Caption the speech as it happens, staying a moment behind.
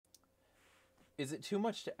is it too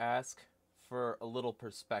much to ask for a little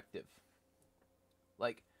perspective?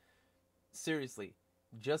 Like, seriously,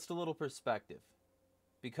 just a little perspective.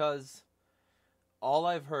 Because all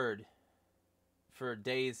I've heard for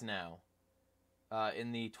days now,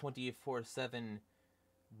 in the 24/7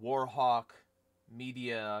 warhawk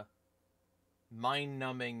media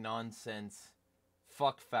mind-numbing nonsense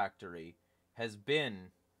fuck factory, has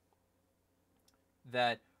been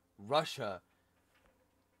that Russia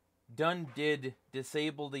did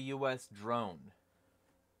disable the U.S. drone.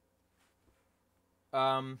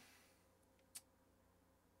 And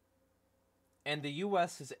the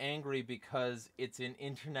U.S. is angry because it's in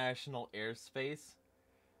international airspace,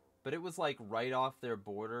 but it was like right off their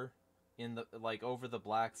border, in the like over the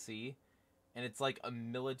Black Sea, and it's like a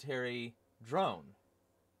military drone.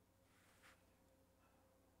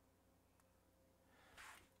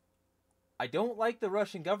 I don't like the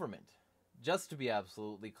Russian government, just to be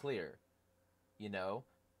absolutely clear. You know,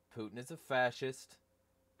 Putin is a fascist.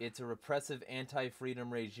 It's a repressive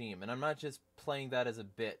anti-freedom regime, and I'm not just playing that as a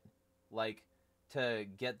bit, like, to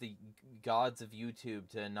get the gods of YouTube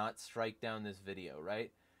to not strike down this video,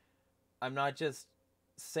 right? I'm not just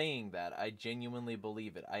saying that. I genuinely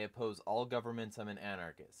believe it. I oppose all governments. I'm an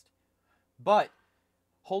anarchist. But,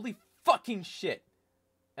 holy fucking shit,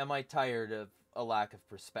 am I tired of a lack of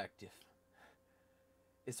perspective.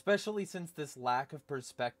 Especially since this lack of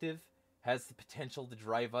perspective has the potential to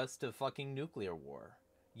drive us to fucking nuclear war.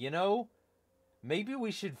 You know? Maybe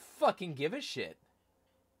we should fucking give a shit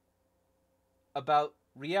about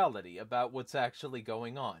reality, about what's actually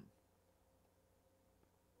going on.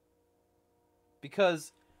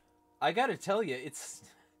 Because, I gotta tell you, it's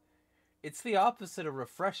the opposite of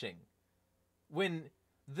refreshing. When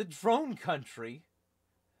the drone country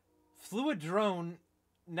flew a drone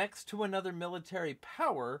next to another military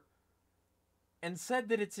power and said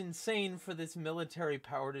that it's insane for this military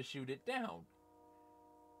power to shoot it down.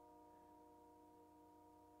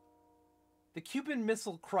 The Cuban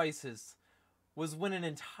Missile Crisis was when an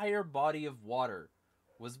entire body of water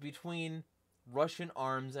was between Russian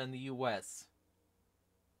arms and the US.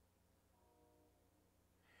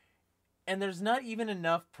 And there's not even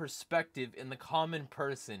enough perspective in the common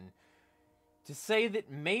person to say that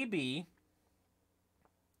maybe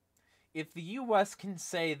if the US can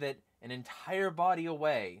say that an entire body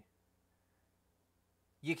away,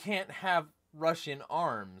 you can't have Russian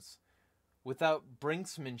arms without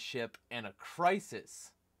brinksmanship and a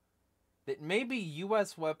crisis, that maybe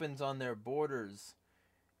US weapons on their borders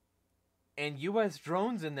and US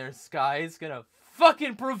drones in their skies gonna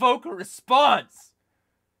fucking provoke a response.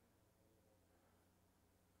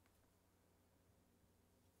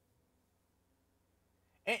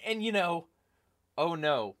 And you know, oh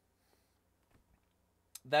no,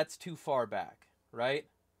 that's too far back, right?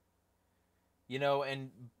 You know,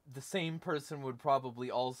 and the same person would probably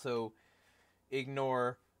also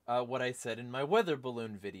ignore what I said in my weather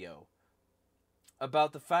balloon video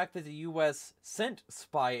about the fact that the US sent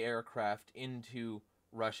spy aircraft into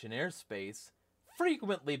Russian airspace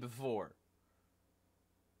frequently before.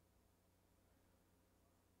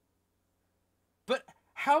 But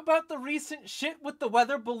how about the recent shit with the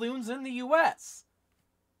weather balloons in the US?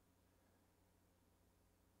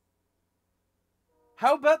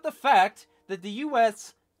 How about the fact that the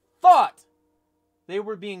US thought they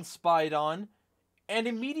were being spied on and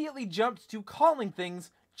immediately jumped to calling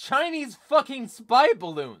things Chinese fucking spy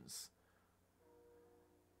balloons?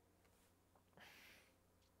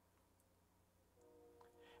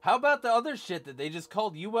 How about the other shit that they just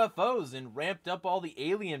called UFOs and ramped up all the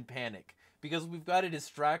alien panic? Because we've got to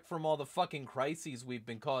distract from all the fucking crises we've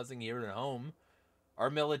been causing here at home. Our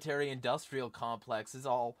military-industrial complexes,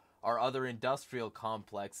 all our other industrial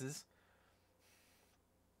complexes.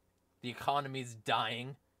 The economy's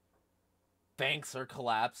dying. Banks are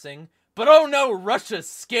collapsing. But oh no, Russia's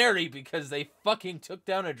scary because they fucking took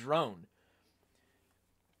down a drone.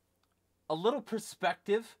 A little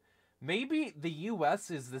perspective. Maybe the US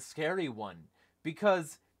is the scary one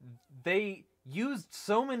because they used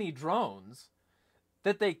so many drones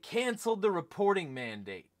that they canceled the reporting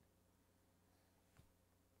mandate.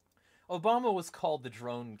 Obama was called the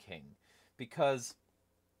drone king because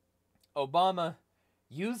Obama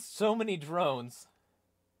used so many drones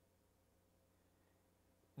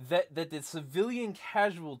that the civilian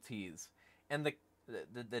casualties and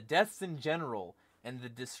the deaths in general and the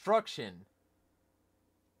destruction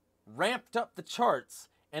ramped up the charts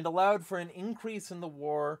and allowed for an increase in the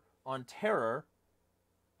war on terror,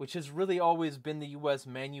 which has really always been the US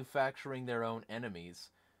manufacturing their own enemies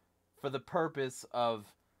for the purpose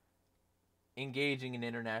of engaging in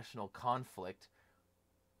international conflict,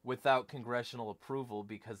 without congressional approval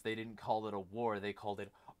because they didn't call it a war. They called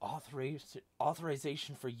it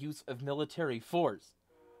authorization for use of military force.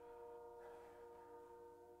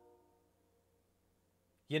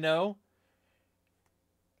 You know?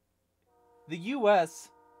 The U.S.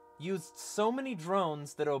 used so many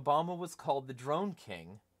drones that Obama was called the Drone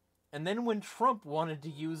King. And then when Trump wanted to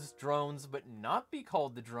use drones but not be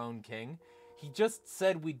called the Drone King, he just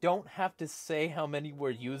said we don't have to say how many we're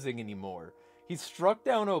using anymore. He struck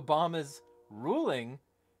down Obama's ruling,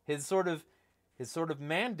 his sort of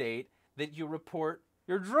mandate that you report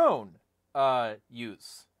your drone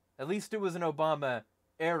use. At least it was an Obama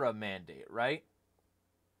era mandate, right?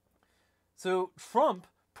 So Trump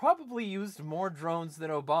probably used more drones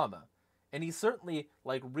than Obama, and he certainly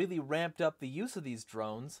really ramped up the use of these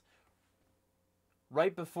drones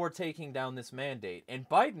right before taking down this mandate, and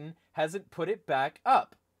Biden hasn't put it back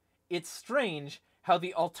up. It's strange how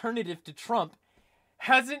the alternative to Trump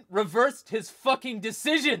hasn't reversed his fucking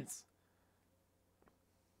decisions.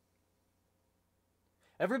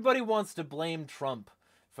 Everybody wants to blame Trump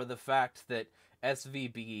for the fact that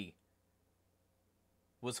SVB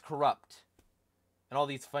was corrupt and all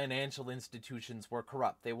these financial institutions were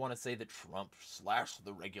corrupt. They want to say that Trump slashed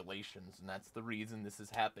the regulations and that's the reason this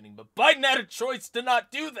is happening. But Biden had a choice to not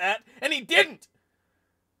do that, and he didn't.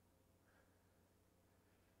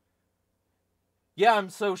 Yeah, I'm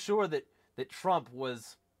so sure that Trump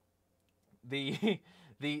was the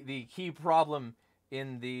key problem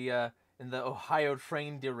in the Ohio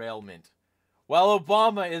train derailment, while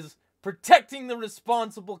Obama is protecting the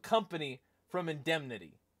responsible company from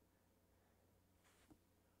indemnity,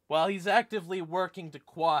 while he's actively working to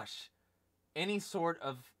quash any sort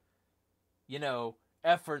of,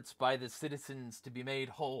 efforts by the citizens to be made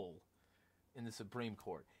whole in the Supreme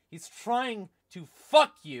Court. He's trying to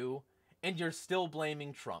fuck you, and you're still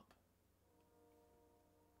blaming Trump.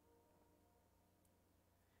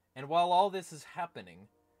 And while all this is happening,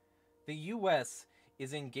 the U.S.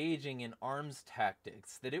 is engaging in arms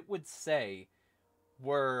tactics that it would say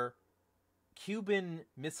were Cuban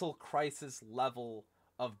Missile Crisis level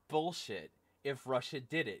of bullshit if Russia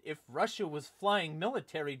did it. If Russia was flying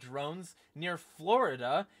military drones near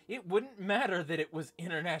Florida, it wouldn't matter that it was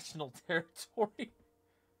international territory.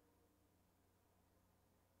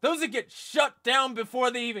 Those would get shut down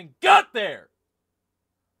before they even got there.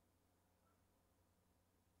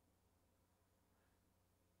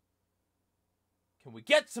 Can we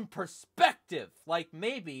get some perspective? Like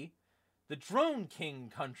maybe the Drone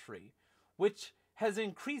King country, which has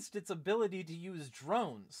increased its ability to use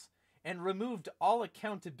drones and removed all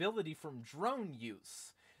accountability from drone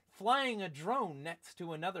use, flying a drone next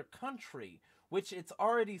to another country, which it's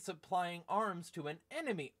already supplying arms to an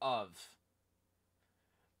enemy of,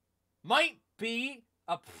 might be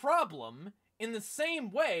a problem in the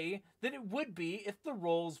same way that it would be if the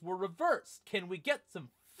roles were reversed. Can we get some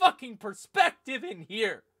fucking perspective in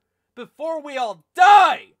here before we all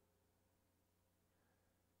die?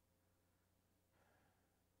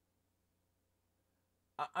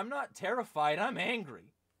 I'm not terrified, I'm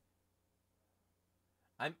angry.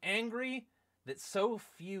 I'm angry that so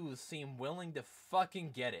few seem willing to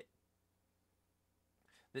fucking get it.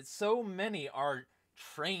 That so many are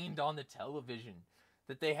trained on the television,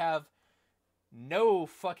 that they have no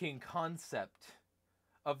fucking concept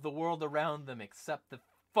of the world around them except the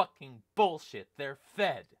fucking bullshit they're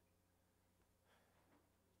fed.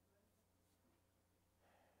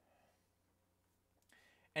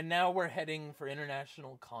 And now we're heading for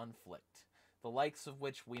international conflict, the likes of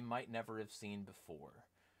which we might never have seen before.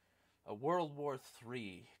 A World War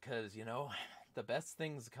III, because, the best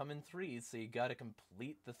things come in threes, so you gotta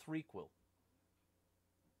complete the threequel.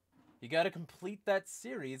 You gotta complete that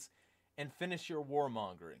series and finish your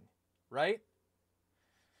warmongering, right?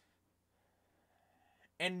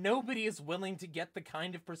 And nobody is willing to get the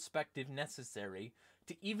kind of perspective necessary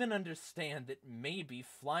to even understand that maybe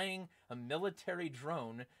flying a military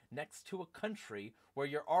drone next to a country where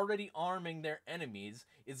you're already arming their enemies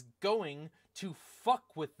is going to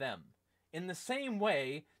fuck with them. In the same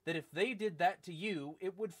way that if they did that to you,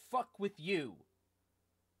 it would fuck with you.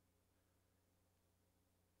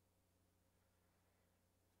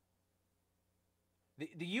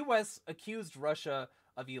 The U.S. accused Russia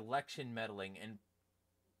of election meddling and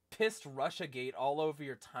pissed Russiagate all over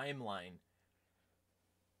your timeline.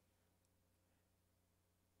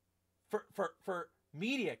 For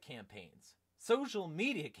media campaigns, social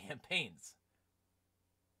media campaigns.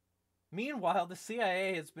 Meanwhile, the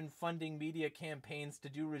CIA has been funding media campaigns to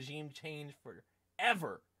do regime change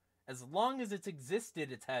forever. As long as it's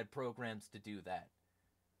existed, it's had programs to do that.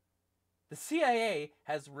 The CIA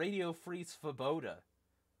has Radio Free Svoboda,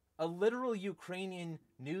 a literal Ukrainian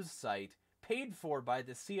news site paid for by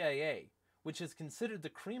the CIA, which is considered the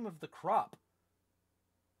cream of the crop.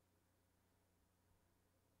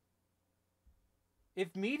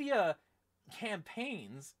 If media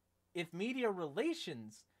campaigns, if media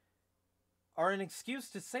relations are an excuse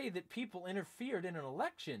to say that people interfered in an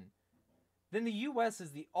election, then the U.S.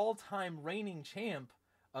 is the all-time reigning champ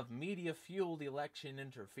of media-fueled election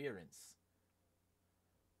interference.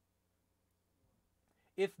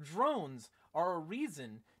 If drones are a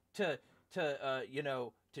reason to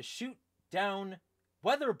shoot down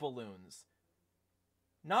weather balloons,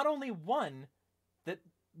 not only one that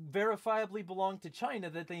verifiably belonged to China,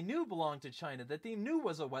 that they knew belonged to China, that they knew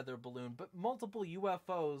was a weather balloon, but multiple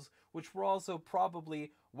UFOs, which were also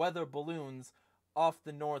probably weather balloons off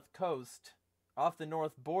the north coast, off the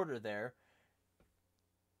north border there,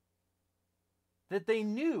 that they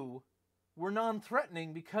knew were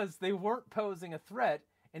non-threatening because they weren't posing a threat,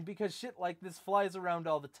 and because shit like this flies around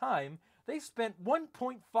all the time, they spent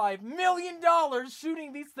 $1.5 million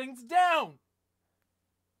shooting these things down!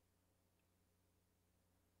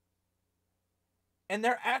 And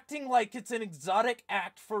they're acting like it's an exotic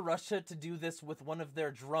act for Russia to do this with one of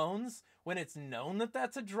their drones, when it's known that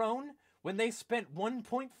that's a drone, when they spent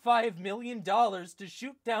 $1.5 million to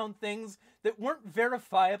shoot down things that weren't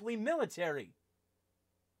verifiably military.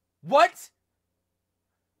 What?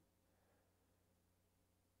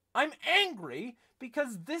 I'm angry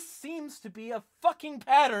because this seems to be a fucking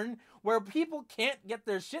pattern where people can't get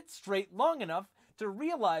their shit straight long enough to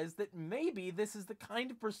realize that maybe this is the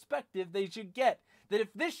kind of perspective they should get. That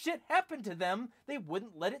if this shit happened to them, they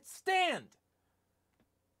wouldn't let it stand.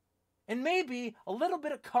 And maybe a little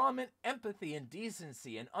bit of common empathy and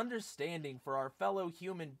decency and understanding for our fellow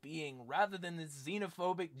human being, rather than this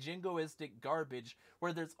xenophobic, jingoistic garbage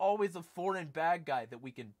where there's always a foreign bad guy that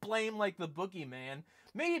we can blame like the boogeyman.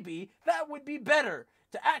 Maybe that would be better,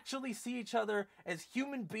 to actually see each other as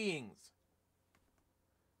human beings.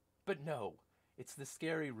 But no, it's the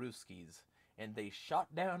scary Ruskies, and they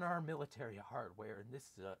shot down our military hardware, and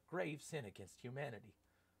this is a grave sin against humanity.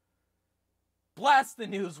 Blast the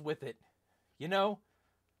news with it, you know?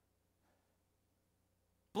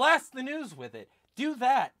 Blast the news with it. Do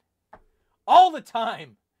that. All the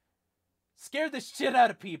time. Scare the shit out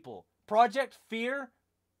of people. Project Fear.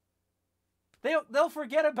 They'll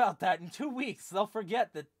forget about that in 2 weeks. They'll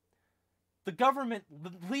forget that the government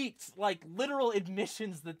leaks like literal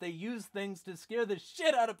admissions that they use things to scare the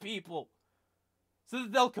shit out of people. So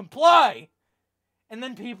that they'll comply. And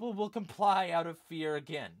then people will comply out of fear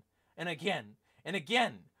again. And again. And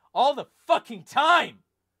again. All the fucking time.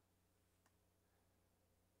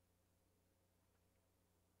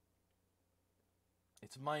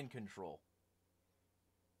 It's mind control.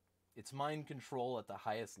 It's mind control at the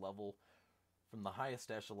highest level, from the highest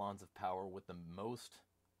echelons of power with the most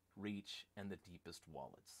reach and the deepest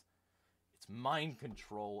wallets. It's mind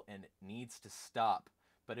control, and it needs to stop.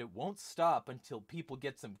 But it won't stop until people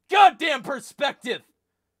get some goddamn perspective!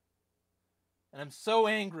 And I'm so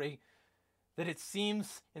angry that it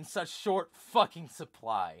seems in such short fucking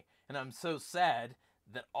supply. And I'm so sad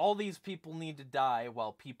that all these people need to die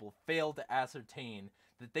while people fail to ascertain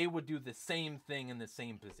that they would do the same thing in the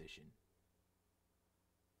same position.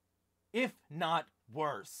 If not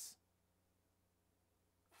worse.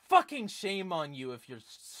 Fucking shame on you if you're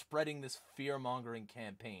spreading this fear-mongering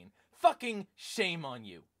campaign. Fucking shame on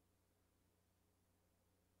you.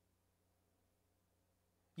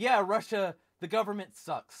 Yeah, Russia, the government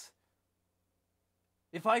sucks.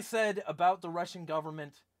 If I said about the Russian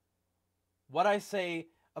government what I say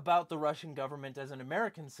about the Russian government as an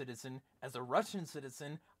American citizen, as a Russian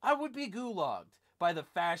citizen, I would be gulagged by the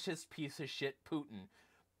fascist piece of shit Putin.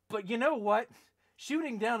 But you know what?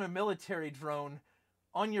 Shooting down a military drone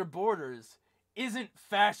on your borders isn't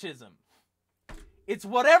fascism. It's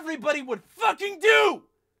what everybody would fucking do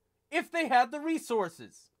if they had the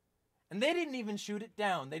resources. And they didn't even shoot it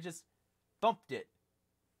down. They just bumped it.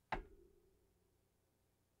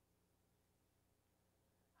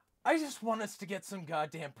 I just want us to get some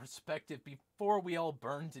goddamn perspective before we all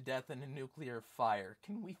burn to death in a nuclear fire.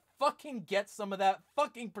 Can we fucking get some of that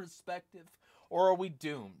fucking perspective? Or are we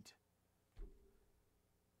doomed?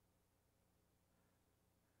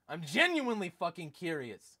 I'm genuinely fucking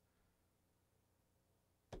curious.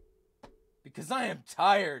 Because I am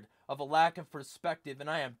tired of a lack of perspective, and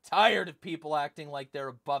I am tired of people acting like they're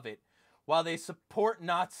above it, while they support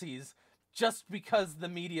Nazis just because the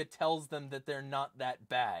media tells them that they're not that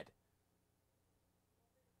bad.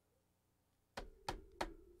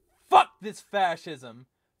 Fuck this fascism.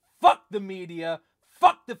 Fuck the media.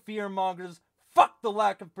 Fuck the fearmongers. Fuck the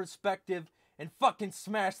lack of perspective. and fucking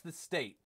smash the state.